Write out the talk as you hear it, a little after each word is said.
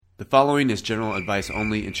The following is general advice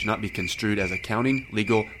only and should not be construed as accounting,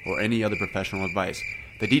 legal, or any other professional advice.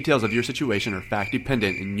 The details of your situation are fact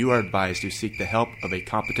dependent, and you are advised to seek the help of a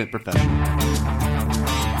competent professional.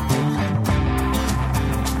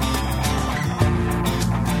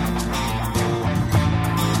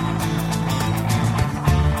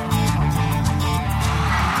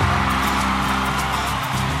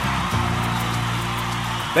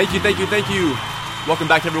 Thank you. Welcome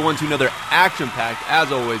back, everyone, to another action-packed,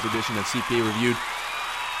 as always, edition of CPA Reviewed,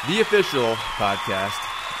 the official podcast,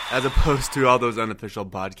 as opposed to all those unofficial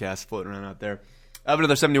podcasts floating around out there. Of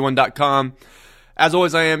another71.com. As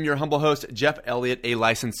always, I am your humble host, Jeff Elliott, a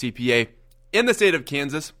licensed CPA in the state of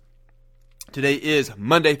Kansas. Today is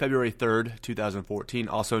Monday, February 3rd, 2014,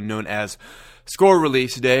 also known as Score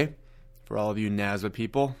Release Day for all of you NASBA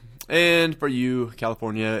people, and for you,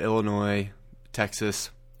 California, Illinois,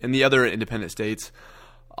 Texas, and the other independent states,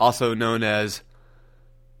 also known as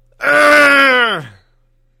Day.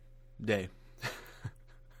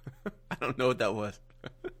 I don't know what that was.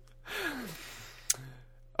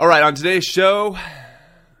 All right, on today's show,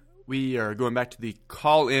 we are going back to the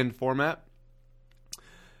call-in format.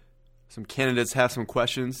 Some candidates have some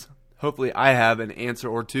questions. Hopefully, I have an answer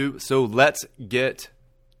or two. So let's get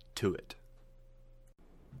to it.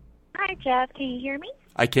 Hi, Jeff. Can you hear me?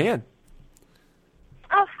 I can.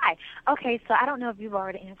 Oh, hi. Okay, so I don't know if you've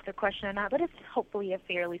already answered the question or not, but it's hopefully a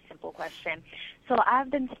fairly simple question. So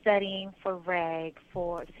I've been studying for reg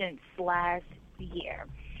since last year.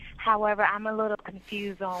 However, I'm a little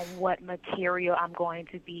confused on what material I'm going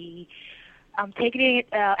to be taking it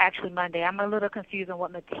actually Monday. I'm a little confused on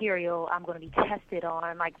what material I'm going to be tested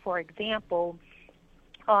on. Like, for example,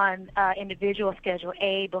 on individual Schedule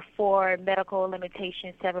A, before medical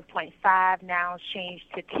limitation 7.5, now it's changed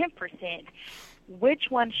to 10%. Which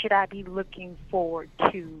one should I be looking forward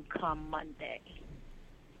to come Monday?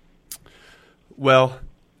 Well,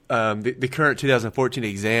 the current 2014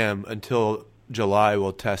 exam until July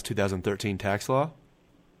will test 2013 tax law.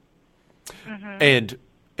 Mm-hmm. And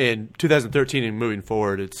in 2013 and moving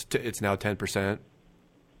forward, it's now 10%.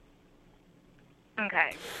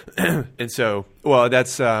 Okay. And so, well,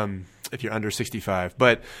 that's if you're under 65.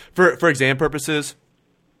 But for exam purposes,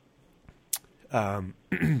 I'm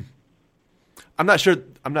not sure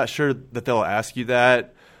that they'll ask you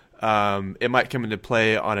that. It might come into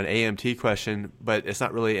play on an AMT question, but it's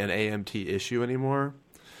not really an AMT issue anymore.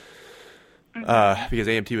 Mm-hmm. Because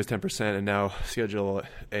AMT was 10% and now Schedule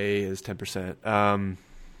A is 10%.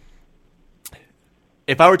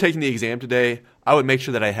 If I were taking the exam today, I would make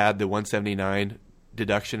sure that I had the 179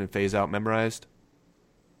 deduction and phase out memorized.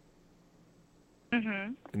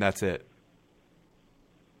 Mm-hmm. And that's it.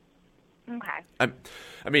 Okay.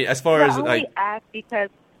 I mean, as far as I ask because.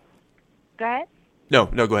 Go ahead. No,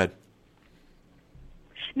 go ahead.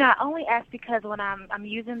 No, I only ask because when I'm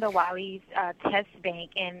using the Wiley's test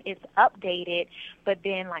bank and it's updated, but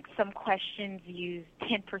then like some questions use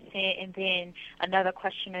 10% and then another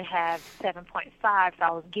question that has 7.5, so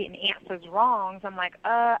I was getting answers wrong. So I'm like,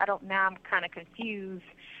 now I'm kind of confused.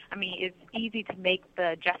 I mean, it's easy to make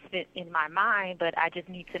the adjustment in my mind, but I just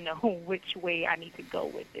need to know which way I need to go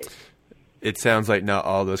with it. It sounds like not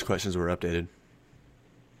all those questions were updated.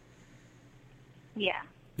 Yeah.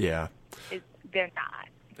 Yeah. They're not.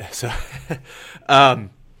 So,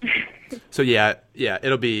 so yeah,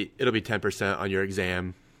 it'll be 10% on your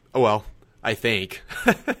exam. Oh well, I think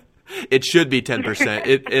it should be 10%.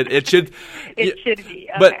 It should. It should be.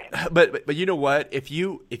 Okay. But you know what? If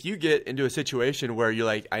you get into a situation where you're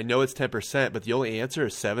like, I know it's 10%, but the only answer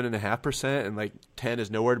is 7.5%, and like 10 is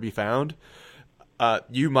nowhere to be found.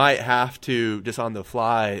 You might have to just on the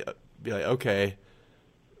fly be like, okay,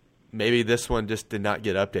 maybe this one just did not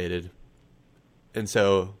get updated. And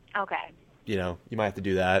so, okay, you might have to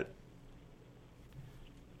do that.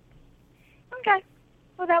 Okay.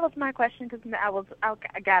 Well, that was my question because I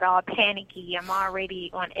got all panicky. I'm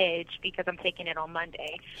already on edge because I'm taking it on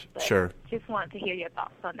Monday. But sure. Just wanted to hear your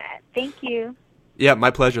thoughts on that. Thank you. Yeah,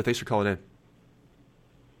 my pleasure. Thanks for calling in.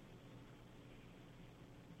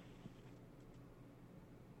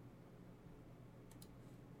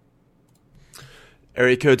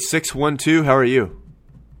 Area code 612, how are you?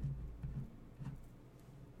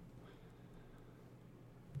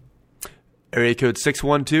 Area code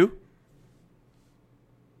 612.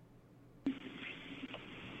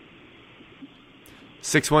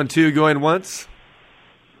 Going once.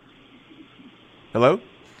 Hello?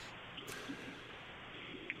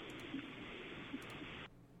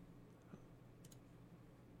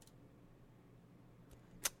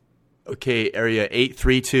 Okay, area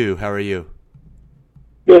 832, how are you?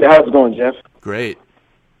 Good. How's it going, Jeff? Great.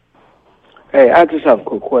 Hey, I just have a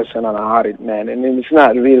quick question on audit, man. And it's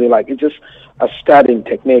not really like, it's just a studying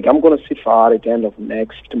technique. I'm going to sit for audit end of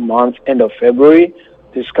next month, end of February,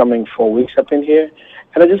 this coming 4 weeks up in here.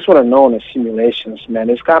 And I just want to know on the simulations, man.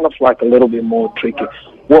 It's kind of like a little bit more tricky.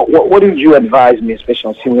 What did you advise me, especially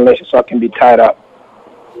on simulations, so I can be tied up?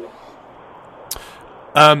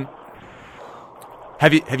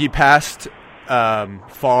 Have you passed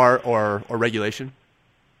FAR or regulation?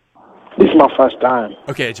 This is my first time.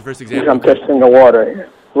 Okay, it's your first exam. I'm testing the water here.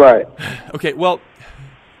 Right. Okay, well,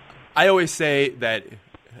 I always say that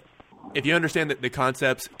if you understand the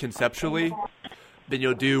concepts conceptually, then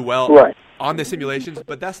you'll do well on the simulations,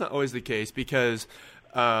 but that's not always the case because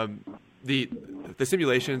the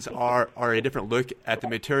simulations are a different look at the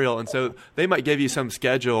material, and so they might give you some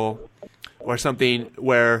schedule or something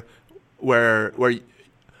where you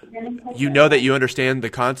know that you understand the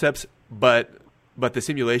concepts, but the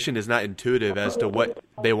simulation is not intuitive as to what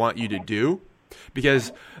they want you to do.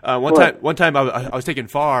 Because one time I was taking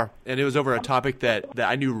FAR, and it was over a topic that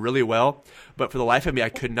I knew really well, but for the life of me, I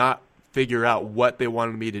could not figure out what they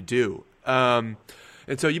wanted me to do. And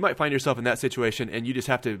so you might find yourself in that situation, and you just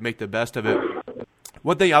have to make the best of it.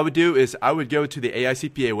 One thing I would do is I would go to the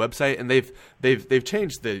AICPA website, and they've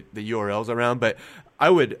changed the URLs around, but I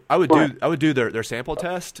would do their sample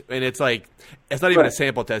test, and it's not even a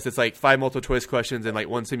sample test. It's like 5 multiple choice questions and like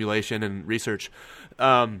 1 simulation and research.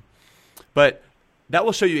 But that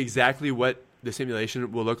will show you exactly what the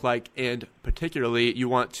simulation will look like, and particularly you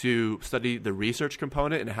want to study the research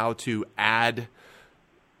component and how to add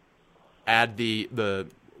the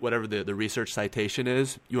whatever the research citation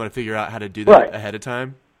is. You want to figure out how to do that ahead of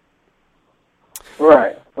time.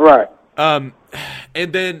 Right. And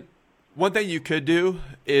then one thing you could do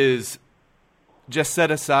is just set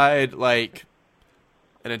aside like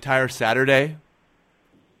an entire Saturday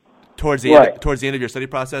towards the end of your study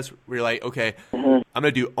process where you're like, okay, I'm going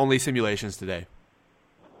to do only simulations today.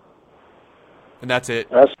 And that's it.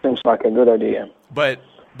 That seems like a good idea. But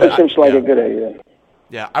that seems like a good idea.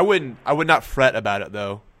 Yeah, I would not fret about it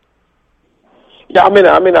though. Yeah,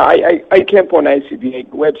 I camp on ICPA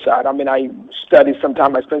website. I study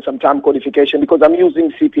sometime. I spend some time codification because I'm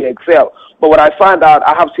using CPA Excel. But what I find out,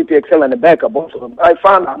 I have CPA Excel and the backup, both of them. I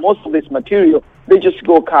found out most of this material, they just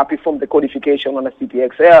go copy from the codification on a CPA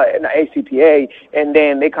Excel and ACPA, and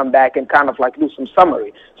then they come back and kind of like do some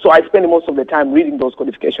summary. So I spend most of the time reading those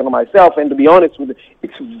codifications on myself, and to be honest with you,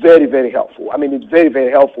 it's very, very helpful. It's very,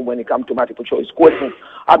 very helpful when it comes to multiple choice questions.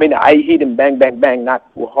 I hit them bang, bang, bang,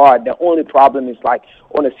 not too hard. The only problem is like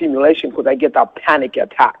on a simulation because I get that panic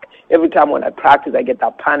attack. Every time when I practice, I get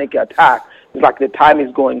that panic attack. It's like the time is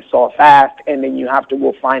going so fast, and then you have to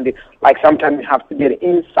go find it. Like sometimes you have to get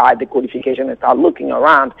inside the codification and start looking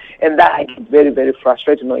around, and that I get very, very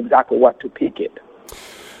frustrated to know exactly what to pick it.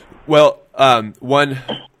 Well,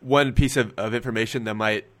 one piece of information that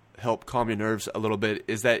might help calm your nerves a little bit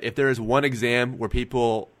is that if there is one exam where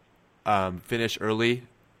people finish early,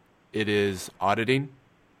 it is auditing.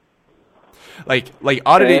 Like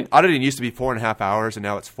auditing used to be 4.5 hours, and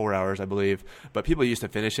now it's 4 hours, I believe. But people used to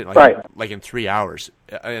finish it like in 3 hours.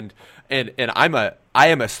 And I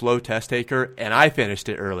am a slow test taker, and I finished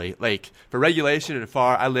it early. Like for regulation and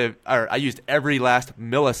FAR, I used every last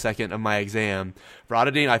millisecond of my exam. For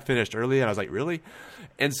auditing, I finished early, and I was like, really?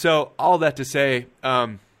 And so all that to say,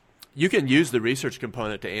 you can use the research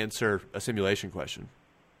component to answer a simulation question.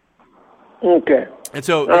 Okay. And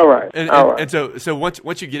so, all right. And so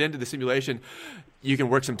once you get into the simulation, you can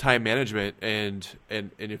work some time management and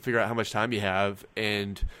you figure out how much time you have.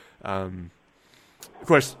 And of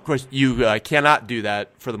course, you cannot do that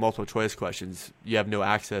for the multiple choice questions. You have no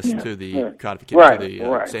access to the codification, to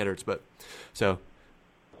the standards. But so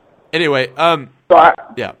anyway, I got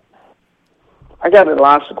the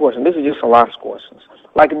last question. This is just the last question.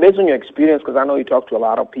 Like based on your experience, because I know you talk to a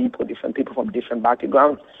lot of people, different people from different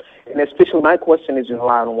backgrounds. And especially my question is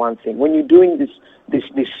rely on one thing. When you're doing this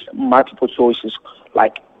multiple choices,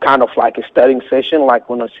 like kind of like a studying session, like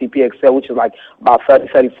on a CPA Excel, which is like about 30,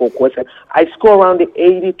 34 questions, I score around the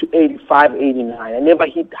 80 to 85, 89. I never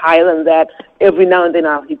hit higher than that. Every now and then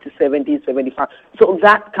I'll hit the 70, 75. So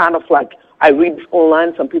that kind of like, I read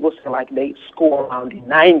online, some people say like they score around the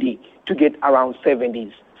 90 to get around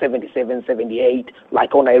 70s. 77, 78,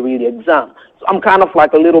 like on a real exam. So I'm kind of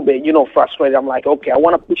like a little bit, frustrated. I'm like, okay, I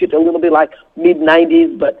want to push it a little bit like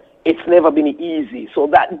mid-90s, but it's never been easy. So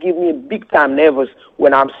that gives me a big time nervous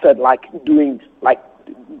when I'm like doing like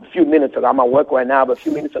a few minutes ago. I'm at work right now, but a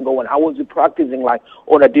few minutes ago when I was practicing like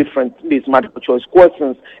on these multiple choice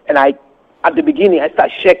questions, and at the beginning I start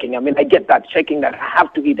checking. I get that checking that I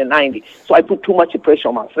have to hit the 90. So I put too much pressure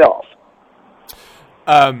on myself.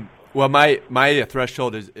 Well, my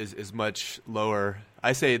threshold is much lower.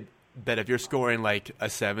 I say that if you're scoring like a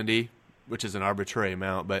 70, which is an arbitrary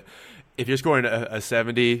amount, but if you're scoring a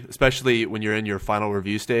 70, especially when you're in your final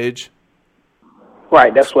review stage.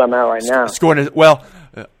 Right, that's where I'm at right now. Scoring well,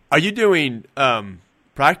 are you doing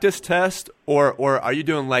practice test or are you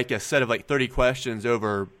doing like a set of like 30 questions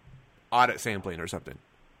over audit sampling or something?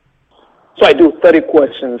 So I do 30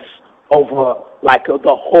 questions over like the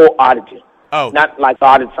whole auditing. Oh. Not like the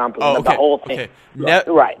audit sampling, Oh, but okay. the whole thing.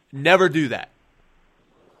 Okay. Right. Never do that.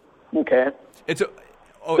 Okay.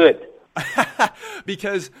 Good.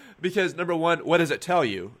 because number one, what does it tell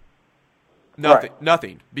you? Nothing. Right.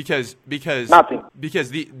 Nothing. Because Nothing.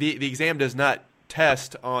 Because the exam does not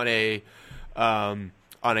test on a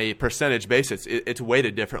percentage basis. It's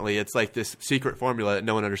weighted differently. It's like this secret formula that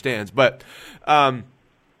no one understands. But and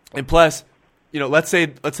plus, let's say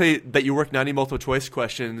that you work 90 multiple choice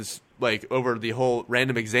questions like over the whole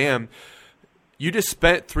random exam. You just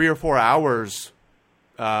spent 3 or 4 hours.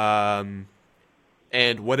 And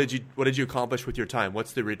what did you accomplish with your time?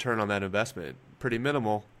 What's the return on that investment? Pretty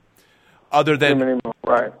minimal. Other than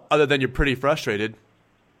you're pretty frustrated.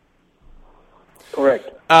 Correct.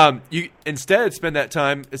 You instead spend that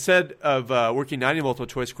time, instead of working 90 multiple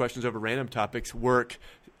choice questions over random topics, work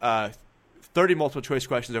 30 multiple choice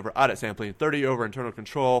questions over audit sampling, 30 over internal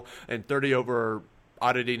control, and 30 over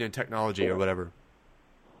auditing and technology or whatever.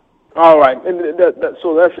 All right, and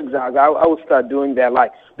so that's exactly. I would start doing that,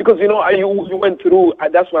 like because you went through.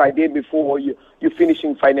 That's what I did before you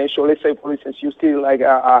finishing financial. Let's say, for instance, you still like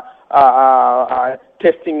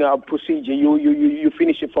testing procedure. You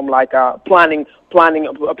finish it from like planning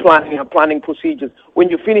procedures. When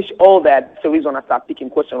you finish all that, that's the reason I start picking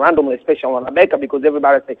questions randomly, especially on a Becca, because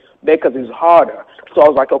everybody say Becca's is harder. So I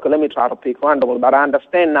was like, okay, let me try to pick randomly. But I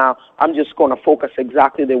understand now. I'm just going to focus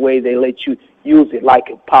exactly the way they let you use it, like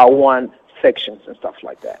Power One sections and stuff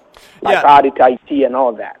like that, like audit IT and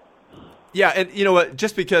all that. Yeah, and you know what?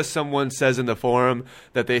 Just because someone says in the forum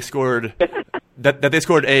that they scored that they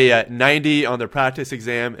scored a 90 on their practice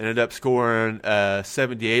exam and ended up scoring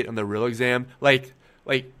 78 on the real exam, like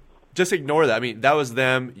just ignore that. I mean, that was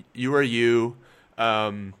them. You are you,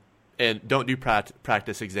 and don't do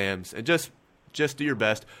practice exams, and just do your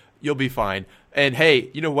best. You'll be fine. And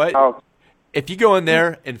hey, you know what? If you go in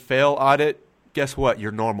there and fail audit, guess what?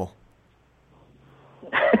 You're normal.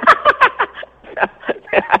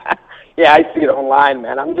 Yeah, I see it online,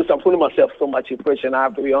 man. I'm putting myself so much pressure, and I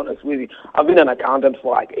have to be honest with you. I've been an accountant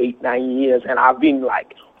for like 8-9 years, and I've been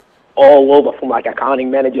like all over from like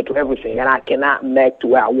accounting manager to everything, and I cannot make to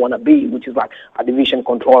where I want to be, which is like a division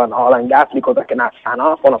control and all, and that's because I cannot sign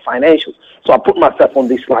off on the financials. So I put myself on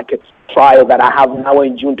this like a trial that I have now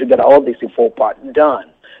in June to get all this in 4 parts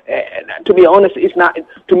done. And to be honest, it's not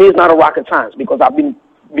a rocket science because I've been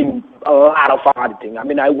a lot of auditing. I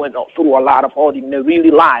mean, I went through a lot of auditing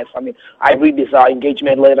really live. I mean, I read this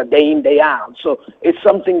engagement letter day in, day out. So it's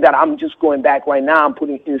something that I'm just going back right now. I'm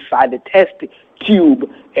putting inside the test tube,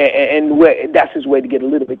 and that's his way to get a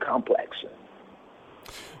little bit complex.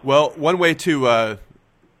 Well, one way to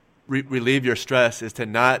relieve your stress is to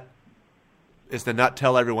not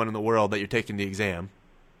tell everyone in the world that you're taking the exam.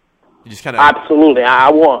 You just kind of absolutely. I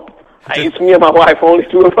won't. It's me and my wife, only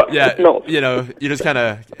two of us. Yeah, no. You just kind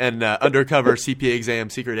of an undercover CPA exam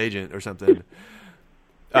secret agent or something.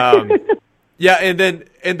 Yeah, and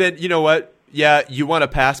then you know what? Yeah, you want to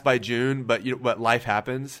pass by June, but life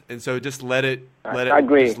happens, and so just let it happen. I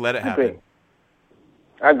agree.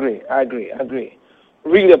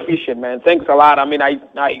 Really appreciate it, man. Thanks a lot. I mean, I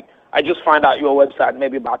just found out your website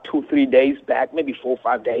maybe about 2-3 days back, maybe 4 or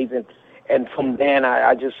 5 days, and from then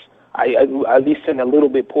I listen a little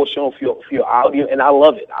bit portion of your audio, and I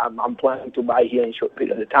love it. I'm planning to buy here in a short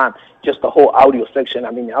period of time, just the whole audio section.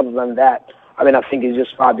 I mean, other than that, I think it's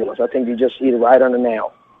just fabulous. I think you just hit it right on the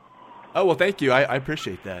nail. Oh, well, thank you. I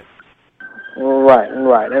appreciate that. Right.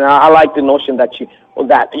 And I like the notion that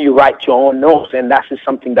you write your own notes, and that's just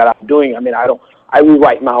something that I'm doing. I mean, I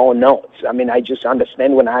rewrite my own notes. I mean, I just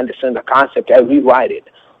understand when I understand the concept, I rewrite it.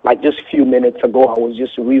 Like just a few minutes ago, I was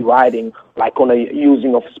just rewriting, like on a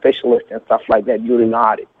using of specialists and stuff like that during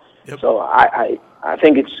audit. Yep. So I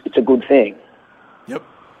think it's a good thing. Yep.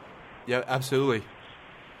 Yeah, absolutely.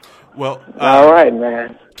 Well, all right,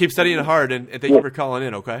 man. Keep studying hard, and thank you for calling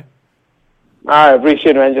in, okay? I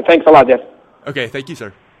appreciate it, man. Thanks a lot, Jeff. Okay, thank you,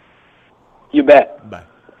 sir. You bet. Bye.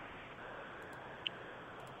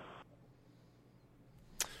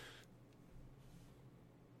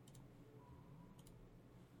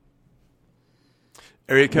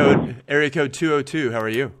 Area code 202. How are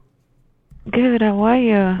you? Good. How are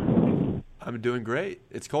you? I'm doing great.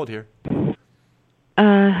 It's cold here.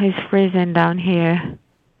 it's freezing down here.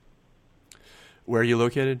 Where are you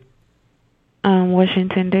located?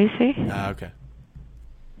 Washington, D.C. Ah, okay.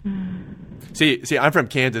 See, I'm from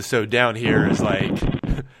Kansas, so down here is like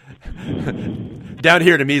down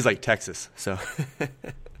here to me is like Texas. So.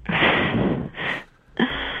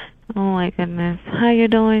 Oh my goodness, how you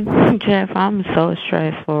doing, Jeff? I'm so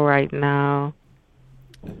stressful right now.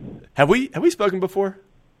 Have we spoken before?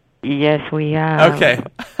 Yes, we have. Okay.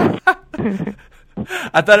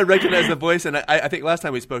 I thought I recognized the voice, and I think last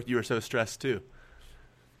time we spoke, you were so stressed too.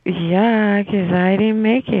 Yeah, 'cause I didn't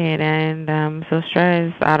make it, and I'm so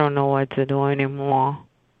stressed. I don't know what to do anymore.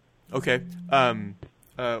 Okay.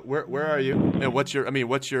 Where are you? And what's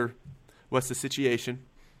the situation?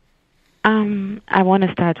 I want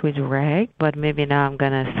to start with reg, but maybe now I'm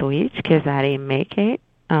gonna switch 'cause I didn't make it.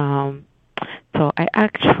 So I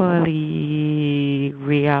actually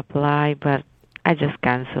reapplied, but I just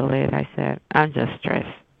canceled it. I said I'm just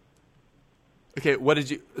stressed. Okay, what did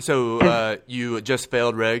you? So you just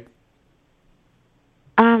failed reg?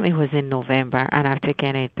 It was in November, and I've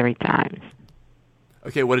taken it 3 times.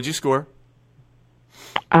 Okay, what did you score?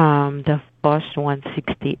 The first one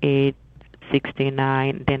 68,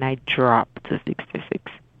 69, then I dropped to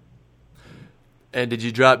 66. And did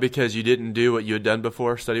you drop because you didn't do what you had done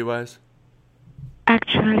before, study-wise?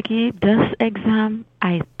 Actually, this exam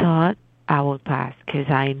I thought I would pass because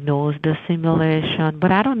I know the simulation,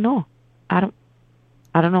 but I don't know. I don't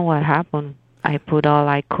know what happened. I put all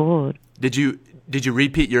I could. Did you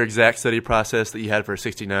repeat your exact study process that you had for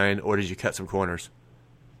 69, or did you cut some corners?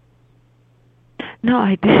 No,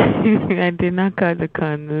 I did. I did not cut the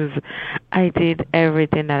corners. I did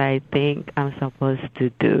everything that I think I'm supposed to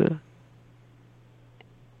do.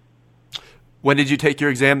 When did you take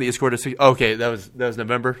your exam that you scored a 6? Okay, that was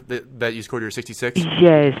November that you scored your 66?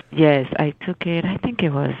 Yes, I took it. I think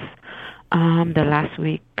it was the last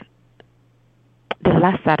week, the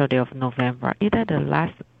last Saturday of November.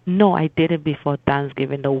 No, I did it before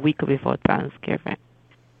Thanksgiving, the week before Thanksgiving.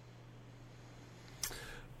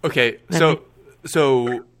 Okay, so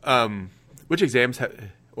which exams have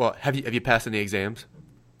you passed any exams?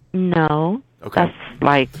 No. Okay. That's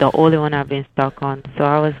like the only one I've been stuck on. So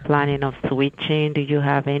I was planning of switching. Do you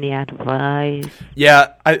have any advice?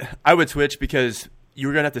 Yeah, I would switch because you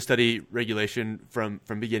were going to have to study regulation from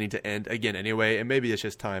beginning to end again anyway, and maybe it's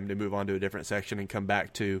just time to move on to a different section and come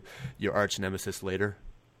back to your arch nemesis later.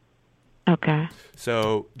 Okay.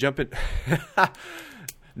 So jumping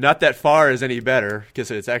not that far is any better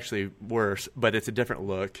because it's actually worse, but it's a different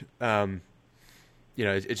look.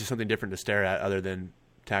 It's just something different to stare at other than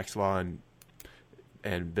tax law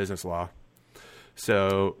and business law.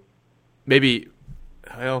 So maybe,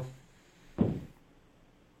 can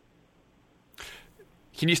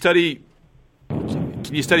you study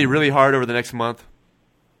really hard over the next month?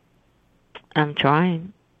 I'm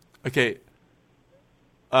trying. Okay.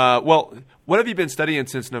 What have you been studying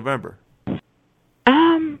since November?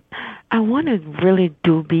 I want to really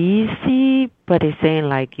do BEC, but it's saying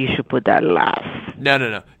like you should put that last.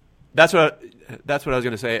 No. That's what I was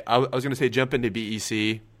going to say. I was going to say jump into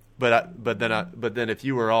BEC, but then if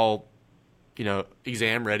you were all,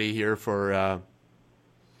 exam ready here for,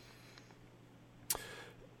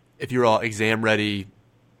 if you were all exam ready,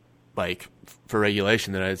 like for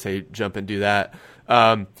regulation, then I'd say jump and do that.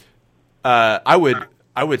 I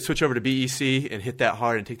would switch over to BEC and hit that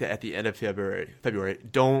hard and take that at the end of February.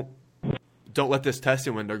 Don't let this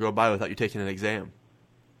testing window go by without you taking an exam.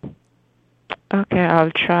 Okay,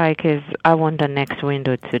 I'll try because I want the next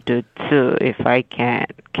window to do 2 if I can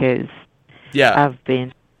because I've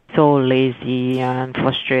been so lazy and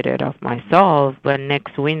frustrated of myself. But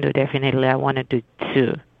next window, definitely I want to do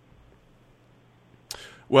 2.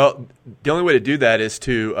 Well, the only way to do that is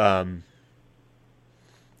to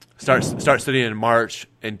start studying in March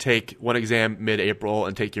and take one exam mid-April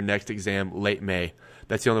and take your next exam late May.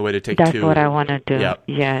 That's the only way to take 2. That's what I want to do. Yep.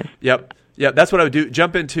 Yes. Yep. That's what I would do.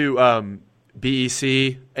 Jump into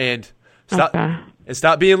BEC and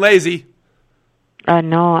stop being lazy. I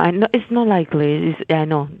know. It's not like lazy. I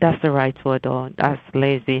know that's the right word, though. That's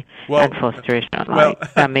lazy and frustration.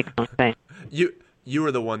 That makes no sense. You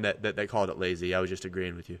were the one that called it lazy. I was just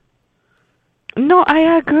agreeing with you. No,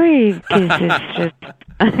 I agree. Because it's just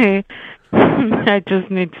I just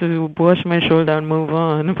need to wash my shoulder and move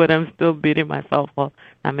on. But I'm still beating myself up.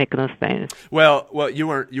 That makes no sense. Well, you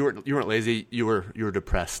weren't lazy. You were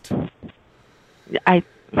depressed.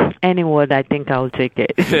 Any word, I think I'll take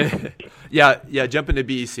it. Yeah. Jump into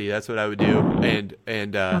BEC. That's what I would do.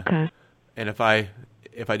 And okay. And if I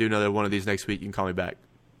do another one of these next week, you can call me back.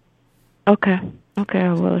 Okay,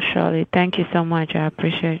 I will, Shirley. Thank you so much. I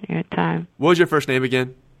appreciate your time. What was your first name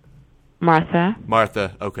again? Martha.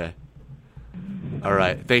 Martha. Okay. All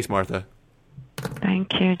right. Thanks, Martha.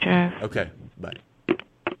 Thank you, Jeff. Okay. Bye.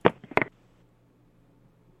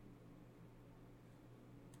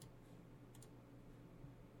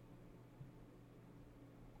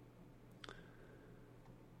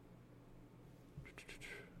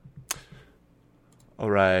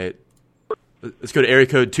 All right. Let's go to area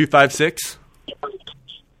code 256.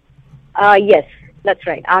 Yes, that's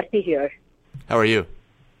right. Aarti here. How are you?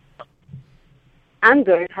 I'm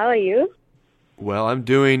good. How are you? Well, I'm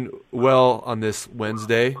doing well on this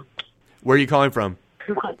Wednesday. Where are you calling from?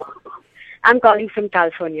 I'm calling from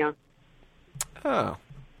California. Oh.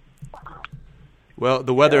 Well,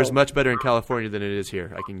 the weather is much better in California than it is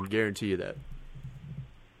here. I can guarantee you that.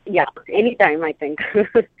 Yeah, anytime, I think.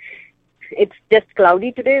 It's just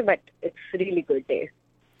cloudy today, but it's a really good day.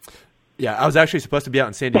 Yeah, I was actually supposed to be out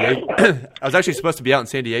in San Diego. I was actually supposed to be out in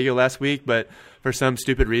San Diego last week, but for some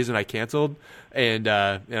stupid reason I canceled, and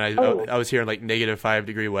I was here in like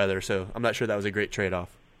 -5-degree weather, so I'm not sure that was a great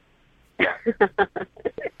trade-off.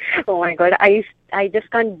 Oh my God, I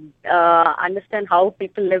just can't understand how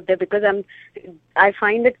people live there, because I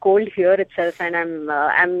find it cold here itself, and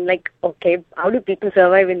I'm like, okay, how do people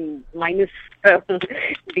survive in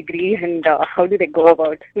 -degree, and how do they go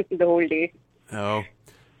about the whole day? Oh,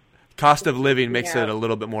 cost of living makes it a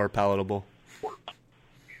little bit more palatable.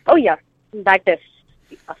 Oh yeah, that is,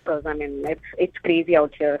 of course. I mean, it's crazy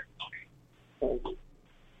out here.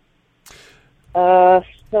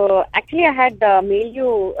 So actually, I had mailed you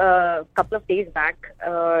a couple of days back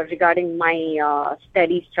regarding my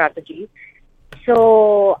study strategy.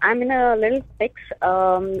 So I'm in a little fix.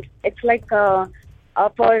 It's like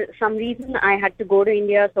for some reason I had to go to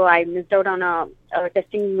India, so I missed out on a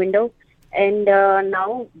testing window. And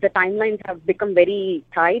now the timelines have become very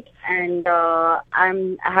tight, and I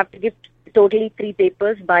have to give totally 3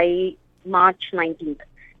 papers by March 19th.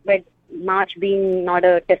 But March being not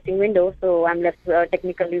a testing window, so I'm left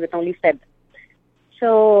technically with only Feb.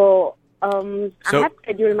 So I have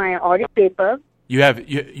scheduled my audit paper. You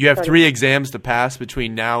have 3 exams to pass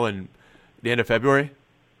between now and the end of February?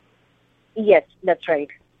 Yes, that's right.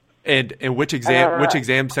 And which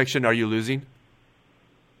exam section are you losing?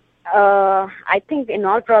 I think in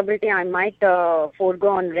all probability I might forego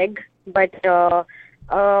on reg, but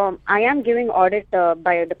I am giving audit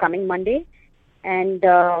by the coming Monday, and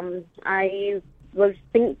I was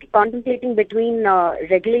contemplating between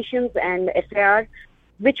regulations and SAR,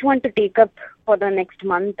 which one to take up for the next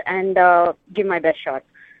month and give my best shot.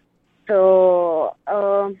 So,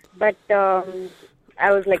 but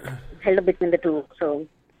I was like held up between the two. So,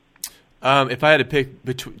 if I had to pick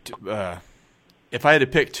between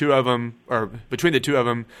 2 of them, or between the 2 of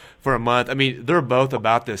them for a month, I mean, they're both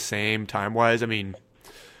about the same time-wise. I mean,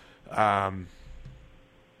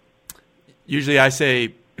 usually I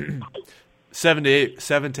say 7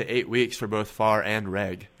 to 8 weeks for both FAR and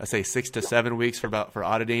reg. I say 6 to 7 weeks for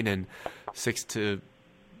auditing, and 5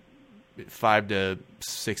 to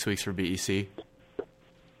 6 weeks for BEC.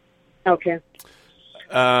 Okay.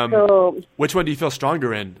 So, which one do you feel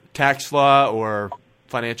stronger in, tax law or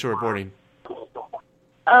financial reporting?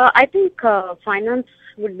 I think finance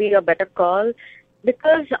would be a better call,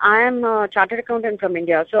 because I am a chartered accountant from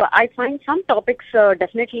India. So I find some topics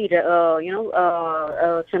definitely,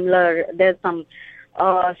 similar. There's some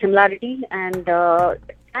similarity, and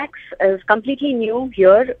tax is completely new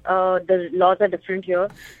here. The laws are different here.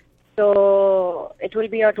 So it will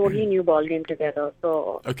be a totally new ballgame together.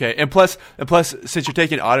 So okay, and plus, since you're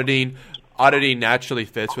taking auditing naturally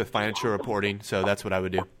fits with financial reporting. So that's what I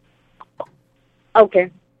would do. Okay,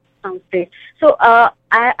 sounds great. So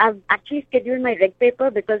I've actually scheduled my reg paper,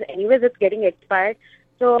 because anyways it's getting expired.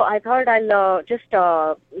 So I thought I'll just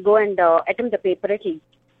go and attempt the paper at least.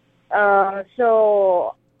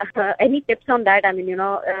 So any tips on that? I mean,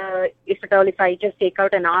 if at all, if I just take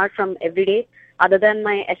out an hour from every day, other than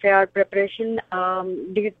my SAR preparation,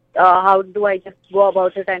 how do I just go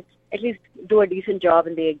about it and at least do a decent job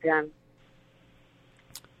in the exam?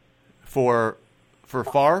 For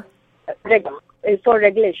FAR? For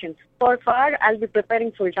regulations. For FAR, I'll be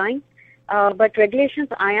preparing full time. But regulations,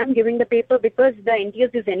 I am giving the paper because the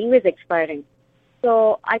NTS is anyways expiring.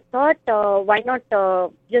 So I thought, why not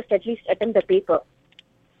just at least attempt the paper?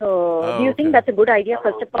 So do you think that's a good idea,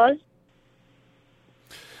 first of all?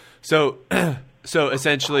 So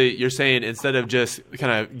essentially, you're saying instead of just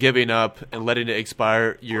kind of giving up and letting it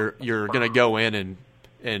expire, you're going to go in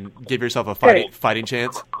and give yourself a fighting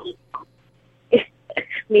chance?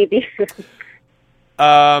 Maybe.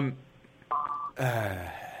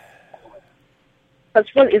 first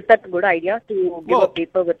of all, is that a good idea to give a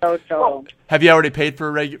paper without? Have you already paid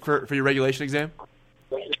for your regulation exam?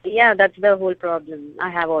 Yeah, that's the whole problem. I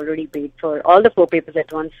have already paid for all the 4 papers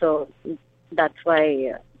at once, so that's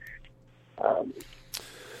why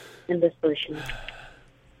in this position.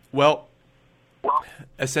 Well,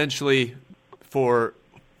 essentially, for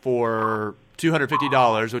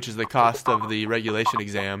 $250, which is the cost of the regulation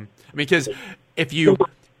exam. I mean, because if you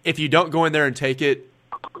don't go in there and take it,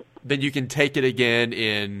 then you can take it again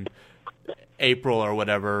in April or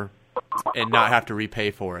whatever, and not have to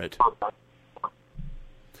repay for it.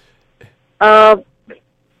 But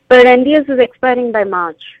NDS is expiring by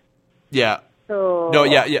March. Yeah. So. No.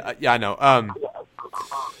 Yeah. I know.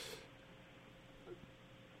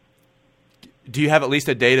 Do you have at least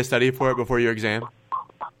a day to study for it before your exam?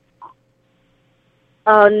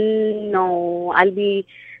 No.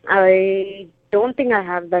 I don't think I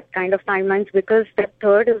have that kind of timelines because the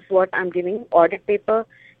 3rd is what I'm giving, audit paper.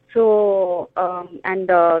 So, and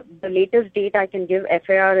the latest date I can give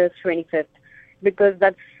FAR is 25th because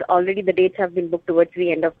that's already the dates have been booked towards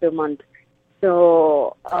the end of the month.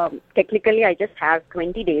 So, technically I just have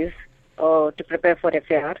 20 days to prepare for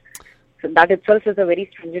FAR. So that itself is a very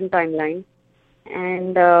stringent timeline.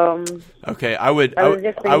 And okay, I would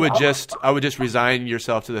just resign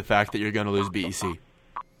yourself to the fact that you're going to lose BEC.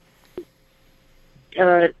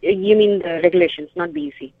 You mean the regulations, not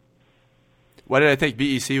BEC? Why did I think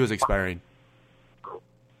BEC was expiring?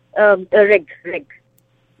 Reg.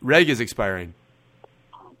 Reg is expiring.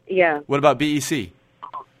 Yeah. What about BEC?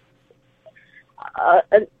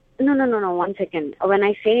 No. 1 second. When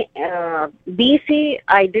I say BEC,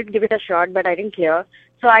 I did give it a shot, but I didn't clear.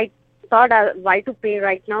 So I thought why to pay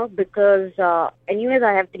right now because anyways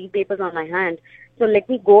I have 3 papers on my hand. So let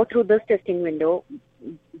me go through this testing window,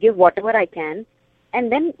 give whatever I can,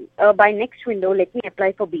 and then by next window let me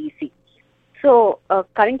apply for BEC. So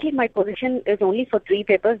currently my position is only for 3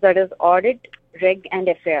 papers, that is audit, reg,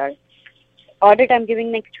 and FAR. Audit I'm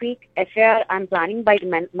giving next week. FAR I'm planning by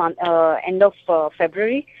the end of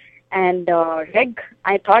February. And reg,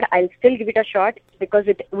 I thought I'll still give it a shot because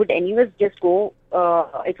it would anyways just go,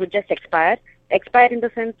 it would just expire. Expire in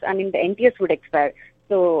the sense, I mean, the NTS would expire.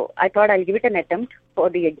 So I thought I'll give it an attempt for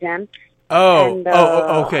the exam.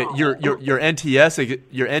 Okay. Your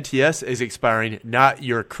NTS is expiring, not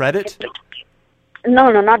your credit?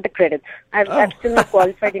 No, not the credits. I've still not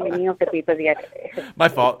qualified in any of the papers yet. My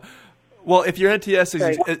fault. Well, if your NTS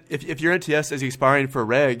is if your NTS is expiring for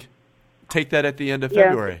reg, take that at the end of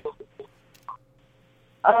February.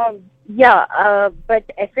 But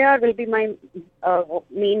FAR will be my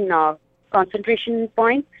main concentration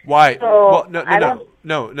point. Why? So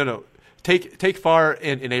No. Take FAR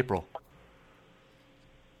in April.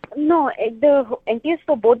 No, the NTS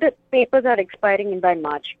for both the papers are expiring by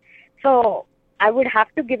March. So I would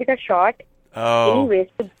have to give it a shot. Oh, anyways,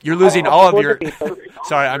 you're losing all of your.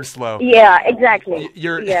 Sorry, I'm slow. Yeah, exactly.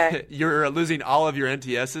 You're losing all of your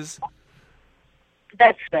NTSs.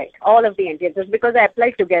 That's right, all of the NTSs because I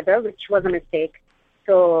applied together, which was a mistake.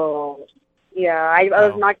 So yeah, I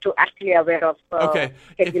was not actually aware of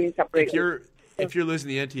scheduling separately. If you're losing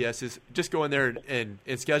the NTSs, just go in there and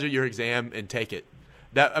schedule your exam and take it.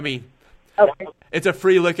 Okay. It's a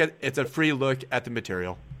free look at the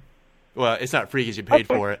material. Well, it's not free because you paid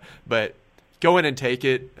for it, but go in and take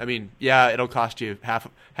it. I mean, yeah, it'll cost you half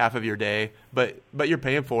of your day, but you're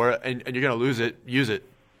paying for it, and you're going to lose it. Use it.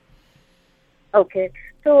 Okay.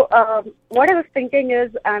 So what I was thinking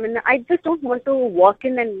is, I mean, I just don't want to walk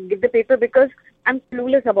in and give the paper because I'm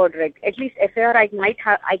clueless about reg. At least FAR, I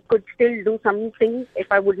could still do something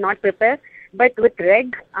if I would not prepare, but with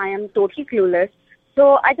reg, I am totally clueless.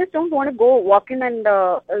 So I just don't want to go walk in and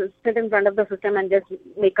sit in front of the system and just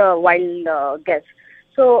make a wild guess.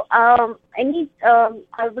 So I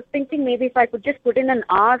was thinking maybe if I could just put in an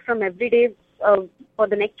hour from every day for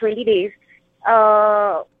the next 20 days,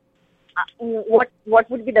 what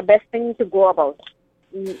would be the best thing to go about?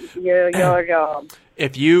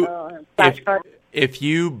 If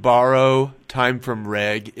you borrow time from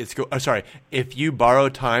reg, if you borrow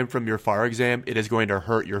time from your FAR exam, it is going to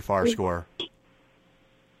hurt your FAR score.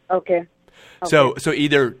 Okay. So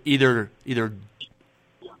either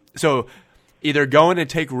go in and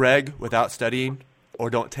take reg without studying, or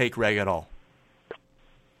don't take reg at all.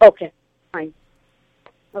 Okay, fine.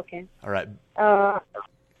 Okay. All right.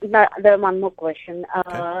 There one more question.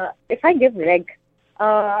 If I give reg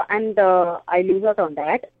and I lose out on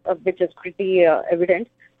that, which is pretty evident,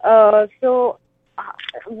 so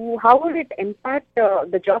how would it impact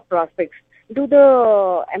the job prospects? Do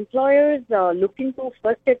the employers look into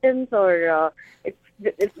first attempts, or it's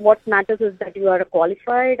what matters is that you are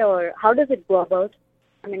qualified, or how does it go about?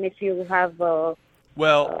 I mean, if you have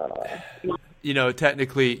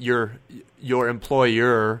technically your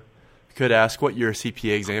employer could ask what your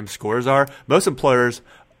CPA exam scores are. Most employers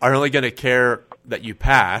are only going to care that you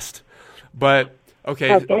passed, but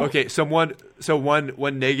okay. So one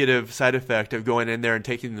negative side effect of going in there and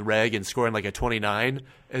taking the reg and scoring like a 29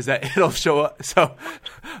 is that it'll show up. So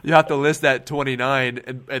you have to list that 29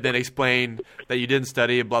 and then explain that you didn't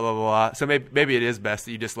study and blah blah blah. So maybe it is best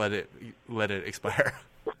that you just let it expire.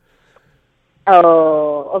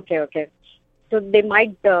 Oh, okay. So they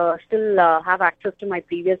might still have access to my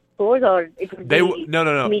previous scores, or it would be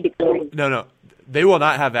me declaring? No. They will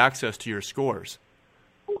not have access to your scores,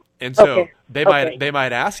 and so they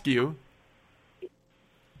might ask you,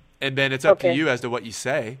 and then it's up to you as to what you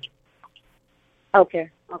say. Okay.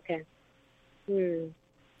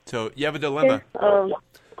 So you have a dilemma.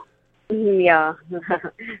 Yeah,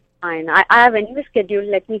 fine. I have anyway scheduled.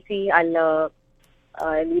 Let me see. I'll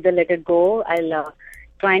either let it go. I'll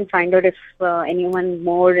try and find out if anyone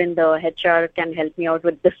more in the HR can help me out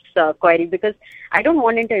with this query, because I don't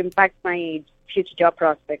want it to impact my future job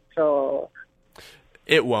prospects. So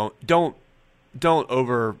it won't. Don't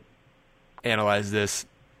over analyze this.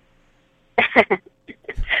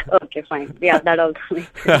 Okay, fine. Yeah, that also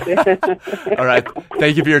makes sense. All right.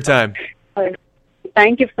 Thank you for your time.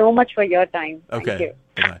 Thank you so much for your time. Okay. Thank you.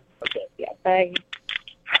 Bye. Okay. Yeah. Bye.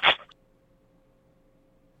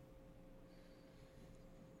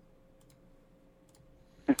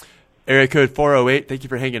 Area code 408. Thank you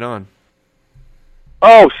for hanging on.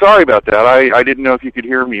 Oh, sorry about that. I didn't know if you could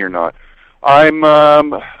hear me or not. I'm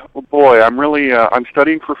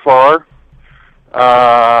studying for FAR.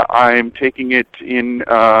 I'm taking it in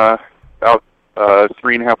about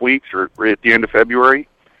 3.5 weeks, or at the end of February.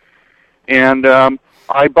 And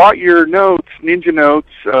I bought your notes, Ninja Notes,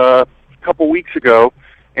 a couple weeks ago,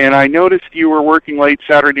 and I noticed you were working late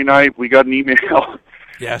Saturday night. We got an email.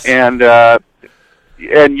 Yes. And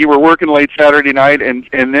you were working late Saturday night, and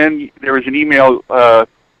then there was an email a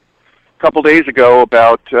couple days ago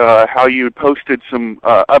about how you had posted some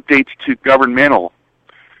updates to governmental.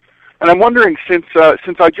 And I'm wondering, since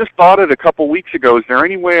I just bought it a couple weeks ago, is there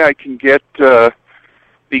any way I can get the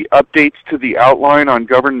updates to the outline on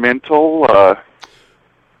governmental?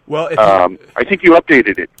 Well, I think you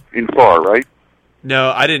updated it in FAR, right?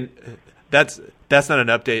 No, I didn't. That's not an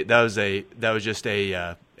update. That was just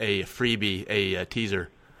a freebie, a teaser.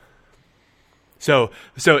 So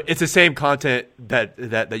it's the same content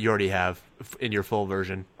that you already have in your full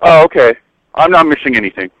version. Oh, okay. I'm not missing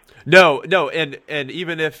anything. No, and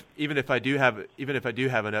even if I do have an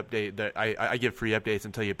update, that I give free updates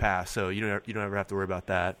until you pass, so you don't ever have to worry about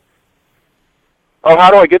that. Oh,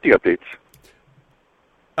 how do I get the updates?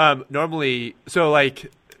 Normally, so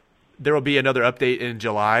like there will be another update in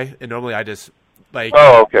July, and normally I just when I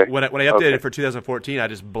updated it for 2014, I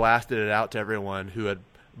just blasted it out to everyone who had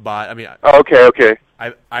bought. I mean, okay.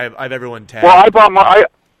 I have everyone tagged. Well,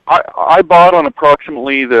 I bought on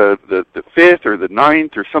approximately the 5th or the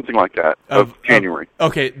 9th or something like that of January.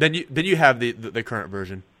 Okay, then you have the current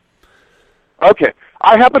version. Okay,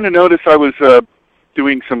 I happened to notice I was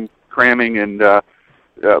doing some cramming and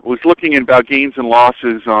was looking at about gains and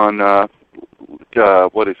losses on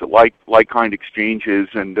like kind exchanges,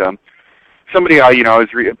 and somebody by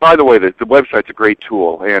the way, the website's a great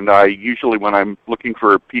tool, and I usually, when I'm looking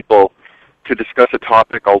for people to discuss a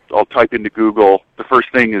topic, I'll type into Google. The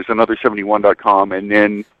first thing is another71.com, and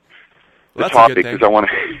then the topic, because I want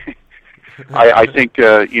to. I think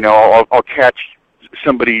I'll catch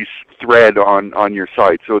somebody's thread on your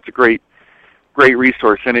site, so it's a great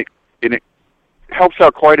resource, and it helps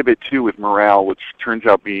out quite a bit too with morale, which turns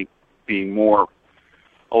out being a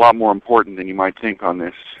lot more important than you might think on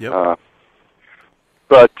this. Yep.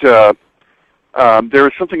 But there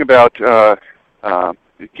was something about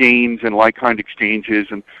gains and like-kind exchanges,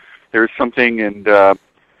 and there was something, and then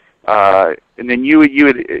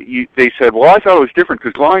they said, well, I thought it was different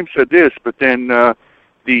because Lime said this, but then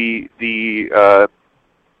the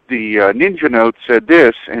Ninja Note said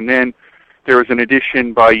this, and then there was an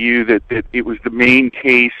addition by you that it was the main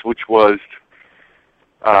case, which was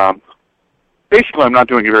basically, I'm not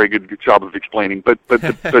doing a very good job of explaining, but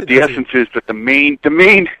the essence is that the main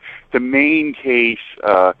case.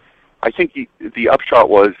 I think the upshot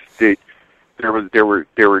was that there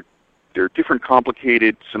are different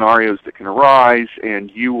complicated scenarios that can arise, and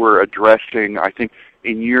you were addressing. I think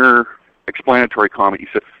in your explanatory comment, you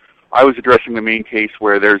said I was addressing the main case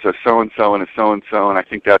where there's a so and so and a so and so, and I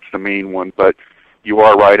think that's the main one. But you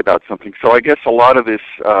are right about something. So I guess a lot of this.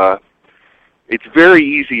 it's very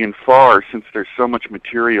easy and far, since there's so much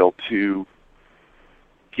material, to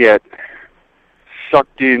get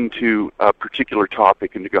sucked into a particular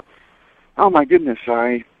topic and to go, oh my goodness,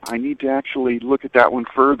 I need to actually look at that one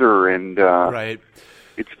further, and right.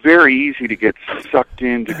 It's very easy to get sucked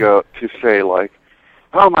in to say like,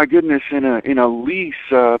 oh my goodness, in a lease,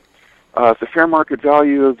 the fair market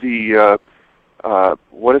value of the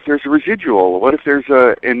what if there's a residual? What if there's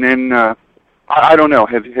a, and then I don't know.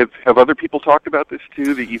 Have other people talked about this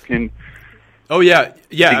too? That you can. Oh yeah.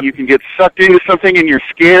 That you can get sucked into something and you're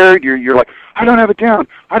scared. You're like, I don't have it down.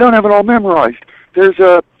 I don't have it all memorized. There's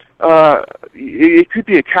a it could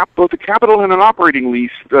be both a capital and an operating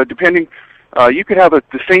lease, depending. You could have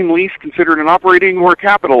the same lease considered an operating or a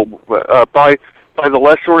capital by the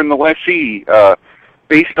lessor and the lessee,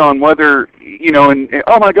 based on whether, and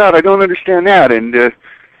oh my God, I don't understand that. And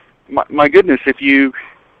my goodness, if you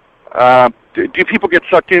do people get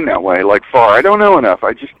sucked in that way? Like far, I don't know enough.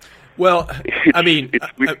 Well, I mean,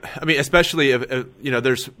 especially if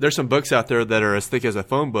there's some books out there that are as thick as a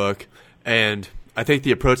phone book, and I think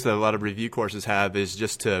the approach that a lot of review courses have is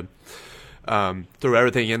just to throw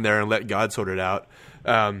everything in there and let God sort it out,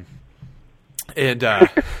 and then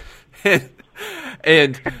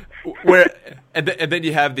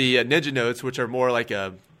you have the Ninja Notes, which are more like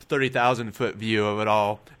a 30,000-foot view of it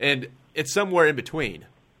all, and it's somewhere in between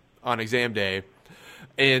on exam day,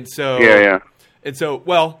 and so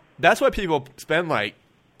well, that's why people spend like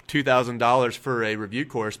 $2,000 for a review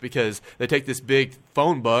course, because they take this big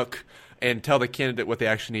phone book and tell the candidate what they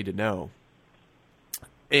actually need to know.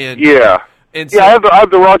 And I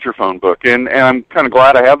have the Roger phone book, and I'm kind of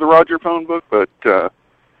glad I have the Roger phone book, but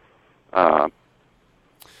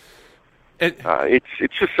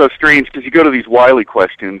it's just so strange, because you go to these Wiley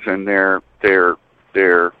questions and they're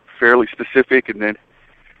fairly specific, and then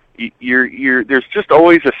there's just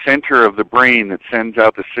always a center of the brain that sends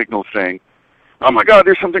out the signal saying, "Oh my God,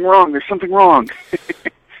 there's something wrong. There's something wrong."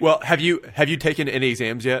 Well, have you taken any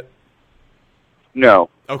exams yet? No.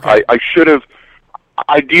 Okay. I should have.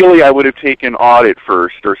 Ideally, I would have taken audit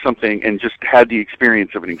first or something and just had the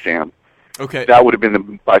experience of an exam. Okay. That would have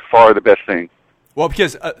been by far the best thing. Well,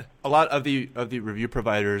 because a lot of the review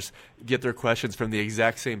providers get their questions from the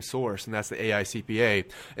exact same source, and that's the AI CPA.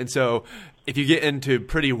 And so if you get into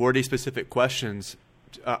pretty wordy specific questions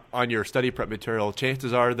on your study prep material,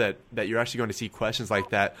 chances are that you're actually going to see questions like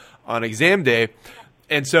that on exam day.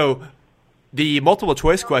 And so the multiple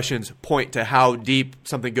choice questions point to how deep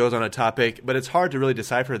something goes on a topic, but it's hard to really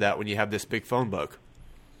decipher that when you have this big phone book.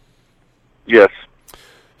 Yes.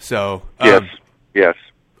 So yes.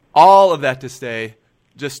 All of that to say,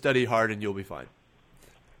 just study hard and you'll be fine.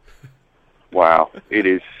 Wow,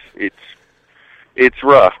 it's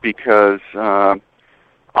rough, because I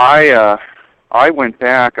went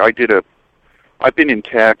back. I've been in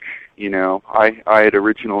tech. I had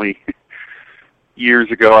originally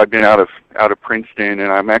years ago. I've been out of Princeton,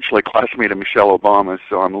 and I'm actually a classmate of Michelle Obama,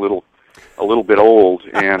 so I'm a little bit old.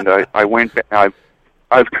 And I went. I've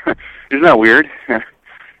isn't that weird?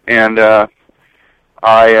 And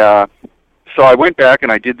so I went back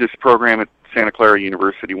and I did this program at Santa Clara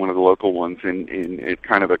University, one of the local ones, in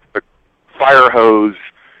kind of a fire hose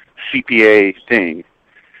CPA thing,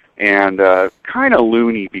 and kind of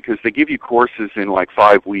loony, because they give you courses in like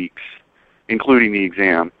 5 weeks, including the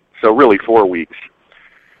exam, so really 4 weeks,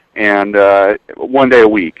 and 1 day a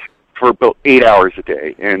week for about 8 hours a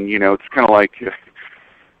day, and it's kind of like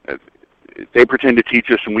they pretend to teach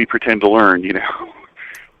us and we pretend to learn,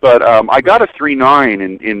 But I got a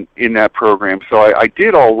 3.9 in that program, so I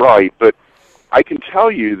did all right. But I can tell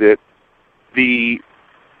you that they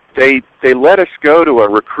let us go to a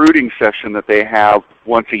recruiting session that they have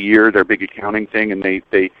once a year, their big accounting thing, and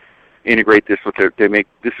they integrate this with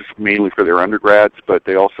this is mainly for their undergrads, but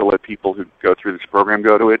they also let people who go through this program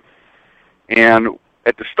go to it. And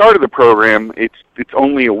at the start of the program, it's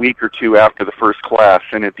only a week or two after the first class,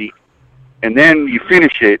 and then you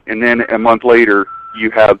finish it, and then a month later you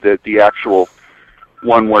have the actual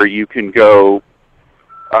one where you can go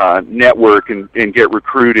network and get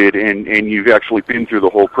recruited, and you've actually been through the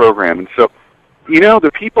whole program. And so,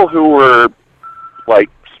 the people who were like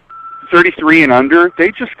 33 and under,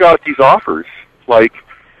 they just got these offers. Like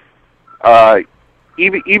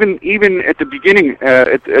even at the beginning,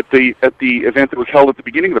 at the event that was held at the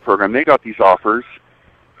beginning of the program, they got these offers.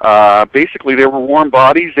 Basically, they were warm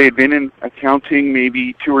bodies. They had been in accounting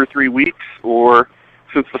maybe 2 or 3 weeks, or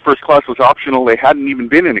since the first class was optional, they hadn't even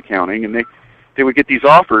been in accounting, and they would get these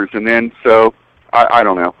offers. And then, so I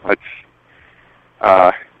don't know.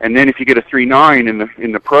 And then if you get a 3.9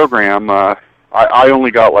 in the program, I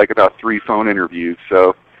only got like about 3 phone interviews.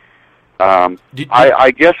 So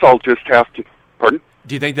I guess I'll just have to. Pardon?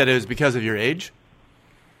 Do you think that it was because of your age?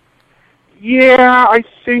 Yeah, I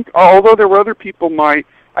think. Although there were other people, I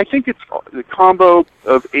think it's the combo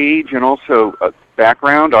of age and also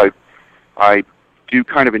background. I do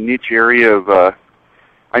kind of a niche area of.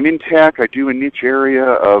 I'm in tech. I do a niche area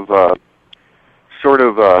of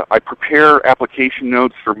I prepare application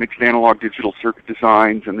notes for mixed analog digital circuit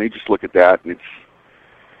designs, and they just look at that, and it's,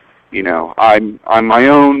 I'm my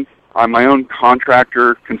own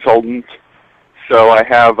contractor consultant, so I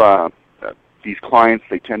have these clients.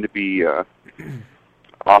 They tend to be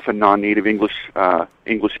often non-native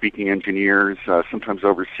English-speaking engineers, sometimes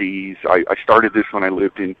overseas. I started this when I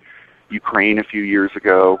lived in Ukraine a few years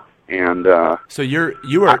ago, and so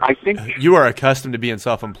I think you are accustomed to being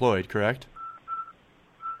self-employed, correct?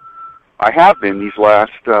 I have been these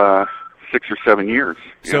last 6 or 7 years.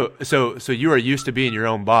 So you are used to being your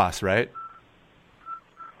own boss, right?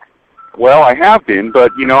 Well, I have been,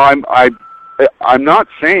 but I'm not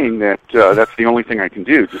saying that that's the only thing I can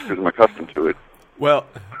do just because I'm accustomed to it. Well,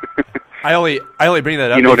 I only bring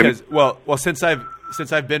that up because well since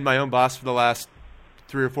I've been my own boss for the last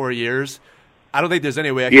 3 or 4 years, I don't think there's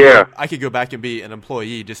any way I could go back and be an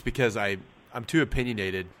employee just because I'm too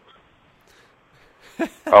opinionated.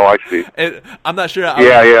 Oh, I see. I'm not sure.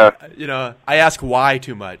 Yeah. I ask why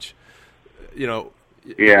too much.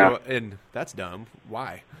 And that's dumb.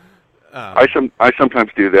 Why? I sometimes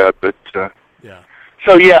do that, but yeah.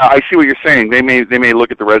 So yeah, I see what you're saying. They may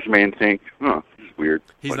look at the resume and think, "Oh, this is weird.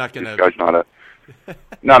 He's not gonna. This guy's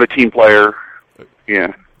not a team player."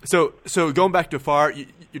 Yeah. So going back to FAR,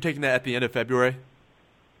 you're taking that at the end of February.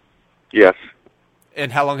 Yes.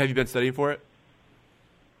 And how long have you been studying for it?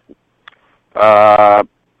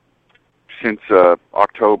 Since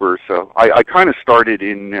October, so I kind of started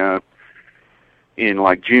in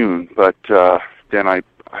like June, but then I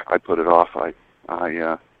put it off.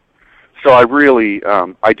 So I really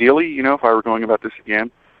ideally, if I were going about this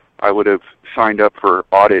again, I would have signed up for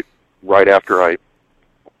audit right after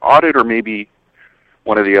audit, or maybe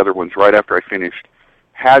one of the other ones right after I finished.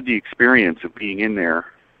 Had the experience of being in there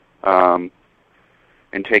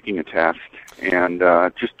and taking a test, and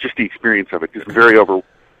just the experience of it, because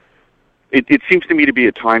it seems to me to be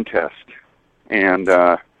a time test, and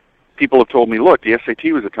people have told me, look, the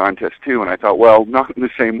SAT was a time test too, and I thought, well, not in the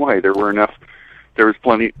same way. There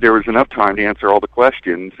was enough time to answer all the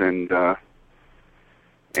questions, and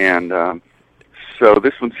so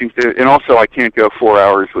this one seems to, and also I can't go 4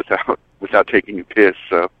 hours without taking a piss,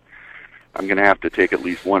 so I'm going to have to take at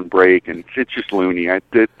least one break, and it's just loony.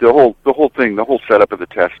 The whole thing, the whole setup of the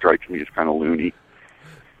test strikes me as kind of loony.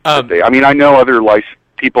 I know other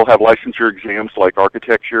people have licensure exams like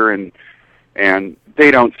architecture, and they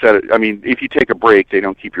don't set it. I mean, if you take a break, they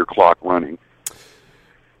don't keep your clock running.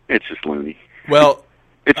 It's just loony. Well,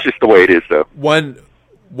 it's just the way it is, though. One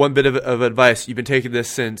bit of advice: you've been taking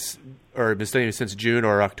this been studying it since June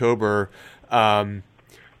or October.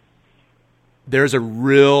 There's a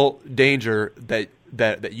real danger that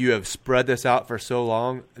you have spread this out for so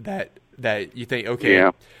long that you think,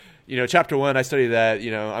 okay, chapter 1, I studied that,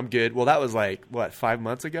 I'm good. Well, that was like, what, 5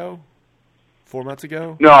 months ago? 4 months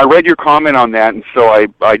ago? No, I read your comment on that, and so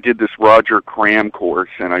I did this Roger Cram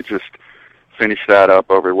course, and I just finished that up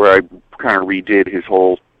over where I kind of redid his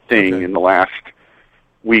whole thing in the last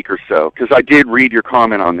week or so. Because I did read your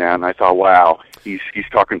comment on that, and I thought, wow, he's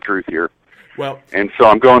talking truth here. Well, and so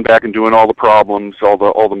I'm going back and doing all the problems, all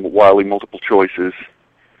the wily multiple choices.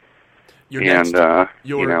 Your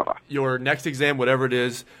next exam, whatever it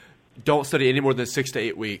is, don't study any more than 6 to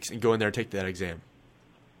 8 weeks and go in there and take that exam.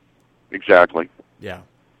 Exactly. Yeah.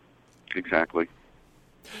 Exactly.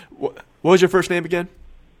 What was your first name again?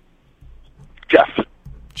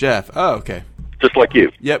 Jeff. Oh, okay. Just like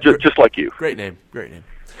you. Yep. Just like you. Great name.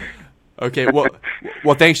 Okay.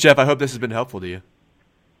 Well, thanks, Jeff. I hope this has been helpful to you.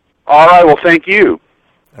 All right. Well, thank you.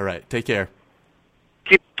 All right. Take care.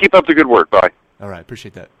 Keep up the good work. Bye. All right.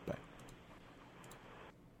 Appreciate that. Bye.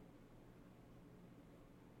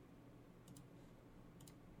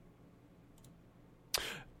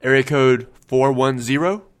 Area code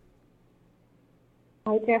 410.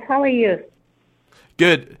 Hi there. How are you?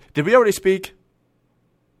 Good. Did we already speak?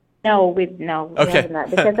 No, we have not,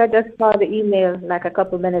 because I just saw the email like a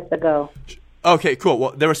couple minutes ago. Okay, cool.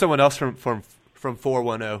 Well, there was someone else from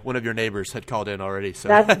 410. One of your neighbors had called in already. So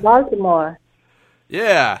that's Baltimore.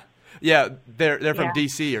 Yeah. They're from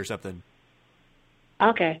DC or something.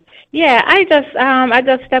 Okay. Yeah, I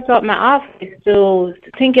just stepped out my office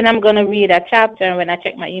thinking I'm going to read a chapter, and when I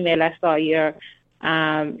checked my email, I saw your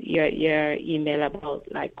email about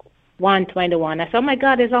like 1:21. I said, oh my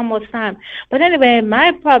God, it's almost time. But anyway,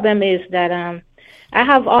 my problem is that I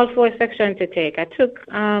have all 4 sections to take. I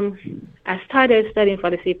started studying for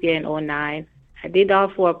the CPA in 2009. I did all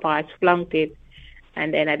 4 parts, flunked it,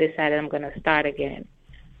 and then I decided I'm going to start again.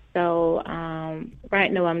 So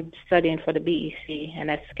right now I'm studying for the BEC,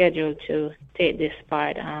 and I'm scheduled to take this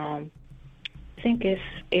part. I think it's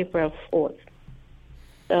April 4th.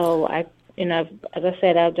 So as I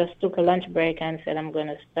said, I just took a lunch break and said I'm going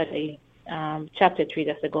to study chapter 3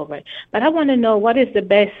 just to go over it. But I want to know what's the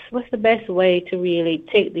best way to really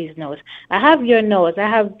take these notes. I have your notes. I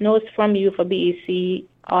have notes from you for BEC,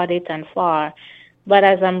 audit, and FAR. But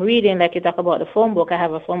as I'm reading, like you talk about the phone book, I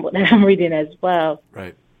have a phone book that I'm reading as well.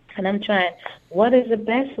 Right. And I'm trying, what is the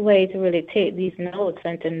best way to really take these notes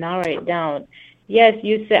and to narrow it down? Yes,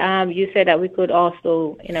 you said that we could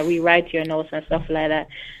also, rewrite your notes and stuff like that.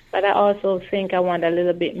 But I also think I want a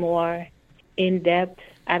little bit more in depth.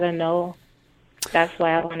 I don't know. That's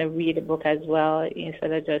why I want to read the book as well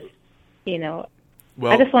instead of just, Well,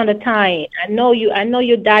 I just want to tie. I know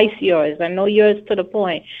you dice yours. I know yours to the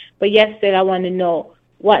point. But yesterday I want to know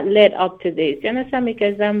what led up to this. You understand?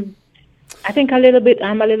 Because I'm a little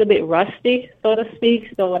bit rusty, so to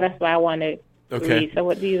speak. So that's why I want to read. So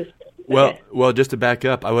what do you? Well, just to back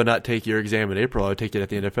up, I would not take your exam in April. I would take it at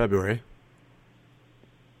the end of February.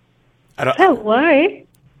 February?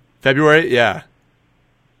 February, yeah.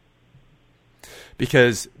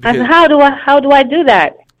 Because and how do I do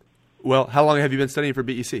that? Well, how long have you been studying for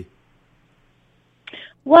BEC?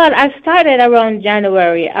 Well, I started around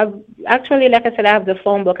January. I've actually, like I said, I have the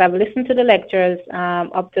phone book. I've listened to the lectures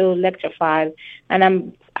up to lecture 5, and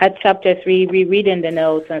I'm at chapter 3, rereading the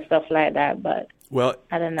notes and stuff like that. But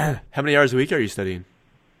I don't know. How many hours a week are you studying?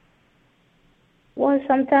 Well,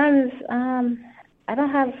 sometimes I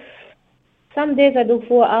don't have. Some days I do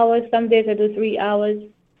 4 hours. Some days I do 3 hours.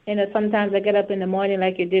 Sometimes I get up in the morning,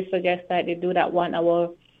 like you did suggest that you do that 1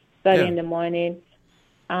 hour study in the morning.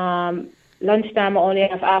 Lunchtime, I only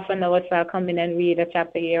have half an hour, so I'll come in and read a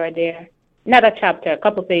chapter here or there. Not a chapter, a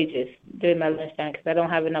couple pages during my lunchtime, because I don't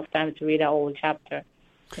have enough time to read a whole chapter,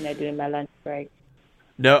 during my lunch break.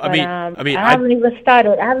 No, I haven't even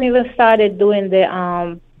started doing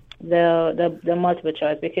the multiple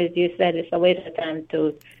choice, because you said it's a waste of time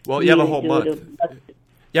to. Well, you have a whole month.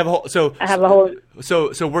 You have a whole. So I have a whole.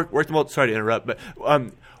 So work. Sorry to interrupt, but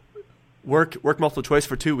work multiple choice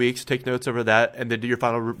for 2 weeks. Take notes over that, and then do your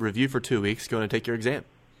final review for 2 weeks. Go and take your exam.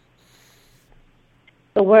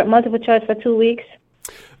 So work multiple choice for 2 weeks.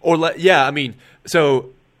 So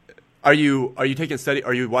are you taking study?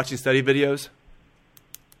 Are you watching study videos?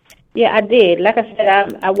 Yeah, I did. Like I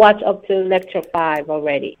said, I watched up to lecture 5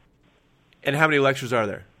 already. And how many lectures are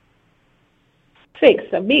there? 6.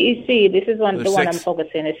 BEC, this is the one I'm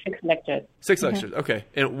focusing, is 6 lectures. 6 lectures, okay.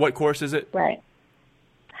 And what course is it? Right.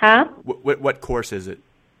 Huh? What course is it?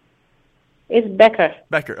 It's Becker.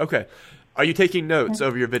 Becker, okay. Are you taking notes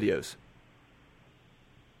over your videos?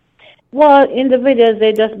 Well, in the videos,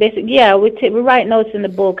 they just we write notes in the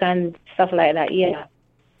book and stuff like that, yeah.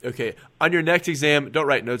 Okay. On your next exam, don't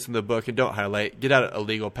write notes in the book and don't highlight. Get out a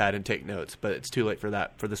legal pad and take notes, but it's too late for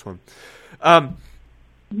this one.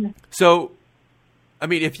 So,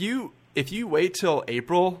 if you wait till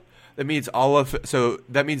April, that means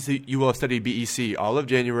that you will have studied BEC all of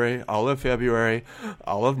January, all of February,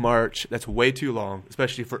 all of March. That's way too long,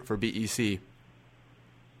 especially for BEC.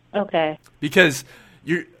 Okay. Because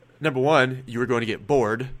number one, you were going to get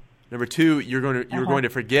bored. Number two, you're going to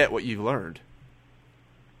forget what you've learned.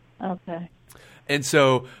 Okay. And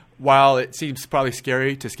so, while it seems probably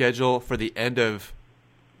scary to schedule for the end of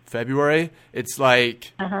February, it's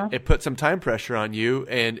like it puts some time pressure on you,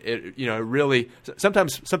 and it really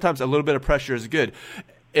sometimes a little bit of pressure is good.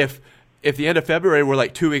 If the end of February were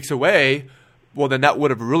like 2 weeks away, well then that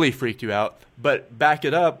would have really freaked you out. But back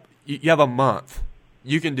it up, you have a month.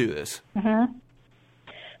 You can do this.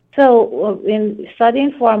 So in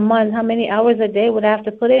studying for a month, how many hours a day would I have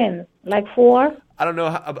to put in? Like 4? I don't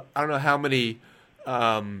know how many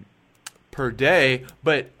per day,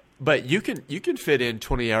 but you can fit in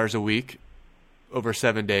 20 hours a week over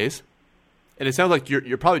 7 days, and it sounds like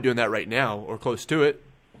you're probably doing that right now or close to it.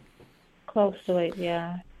 Close to it,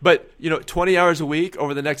 yeah. But 20 hours a week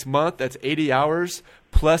over the next month, that's 80 hours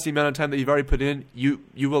plus the amount of time that you've already put in. You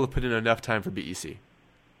will have put in enough time for BEC.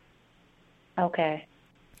 Okay.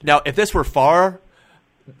 Now, if this were FAR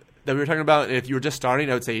that we were talking about, and if you were just starting,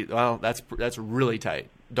 I would say, well, that's really tight.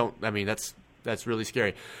 That's really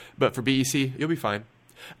scary. But for BEC, you'll be fine.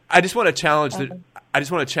 I just want to challenge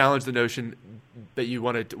the notion that you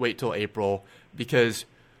want to wait till April, because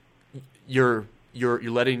you're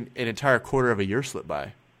letting an entire quarter of a year slip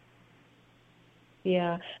by.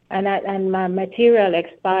 Yeah, and my material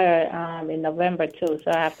expire in November too,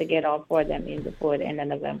 so I have to get all 4 of them in before the end of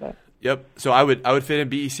November. Yep. So I would fit in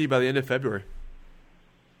BEC by the end of February.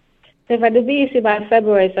 So if I do BEC by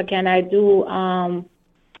February, so can I do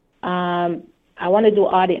I want to do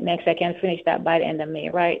audit next. I can finish that by the end of May,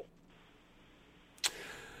 right?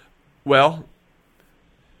 Well,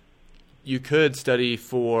 you could study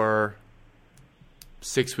for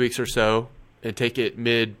 6 weeks or so and take it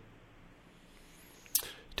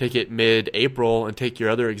mid-April and take your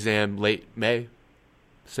other exam late May.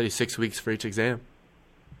 Study 6 weeks for each exam.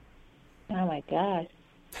 Oh my gosh.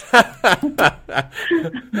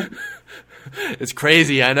 It's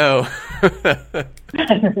crazy, I know.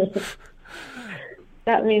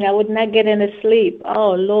 That means I would not get any sleep.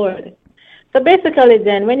 Oh, Lord. So basically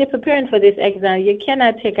then, when you're preparing for this exam, you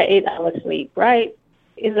cannot take an 8-hour sleep, right?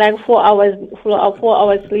 It's like 4 hours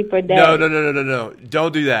sleep per day. No. Don't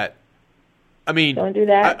do that. Don't do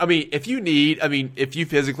that? If you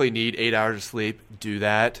physically need 8 hours of sleep, do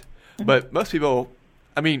that. Mm-hmm. But most people,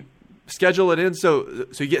 schedule it in so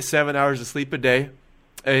you get 7 hours of sleep a day,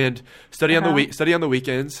 and study on the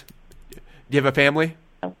weekends. Do you have a family?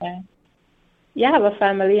 Okay. Yeah, I have a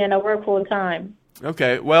family and I work full time.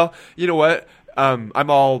 Okay. Well, you know what? I'm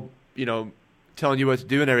all telling you what to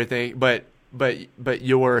do and everything, but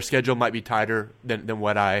your schedule might be tighter than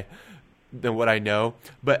what I know.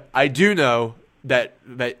 But I do know that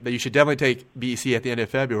you should definitely take BEC at the end of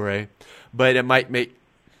February, but it might make.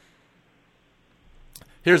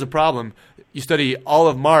 Here's the problem: you study all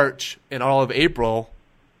of March and all of April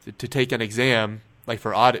to take an exam, like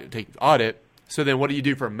for audit. So then, what do you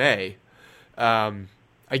do for May?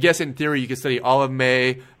 I guess in theory you could study all of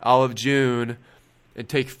May, all of June, and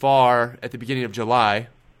take FAR at the beginning of July,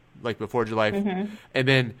 like before July, mm-hmm. and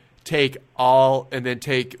then take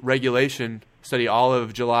regulation, study all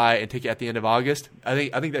of July, and take it at the end of August. I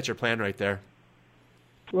think that's your plan right there.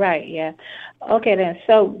 Right. Yeah. Okay then.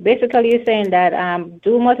 So basically, you're saying that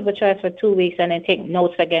do multiple choice for 2 weeks and then take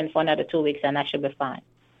notes again for another 2 weeks, and that should be fine.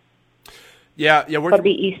 Yeah. For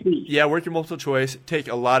BEC. Yeah, work your multiple choice. Take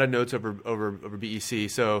a lot of notes over BEC.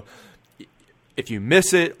 So if you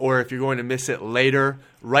miss it, or if you're going to miss it later,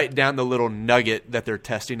 write down the little nugget that they're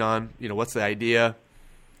testing on. What's the idea,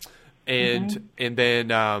 and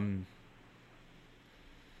then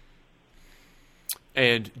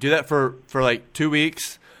and do that for like 2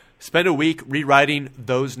 weeks. Spend a week rewriting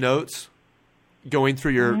those notes, going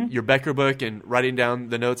through your Becker book and writing down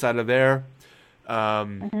the notes out of there.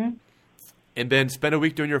 And then spend a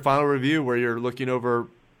week doing your final review where you're looking over,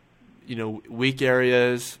 weak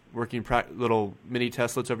areas, working little mini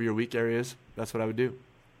testlets over your weak areas. That's what I would do.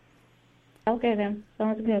 Okay, then.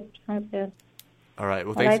 Sounds good. All right.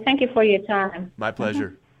 Well, thanks. All right, thank you for your time. My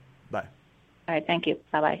pleasure. Bye. All right. Thank you.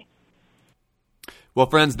 Bye-bye. Well,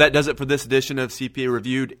 friends, that does it for this edition of CPA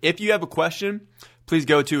Reviewed. If you have a question, please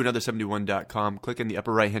go to another71.com, click in the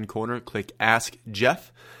upper right-hand corner, click Ask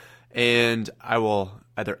Jeff, and I will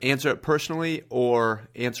either answer it personally or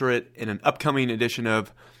answer it in an upcoming edition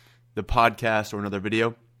of the podcast or another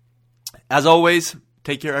video. As always,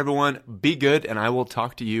 take care, everyone. Be good, and I will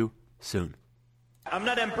talk to you soon. I'm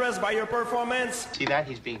not impressed by your performance. See that?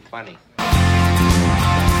 He's being funny.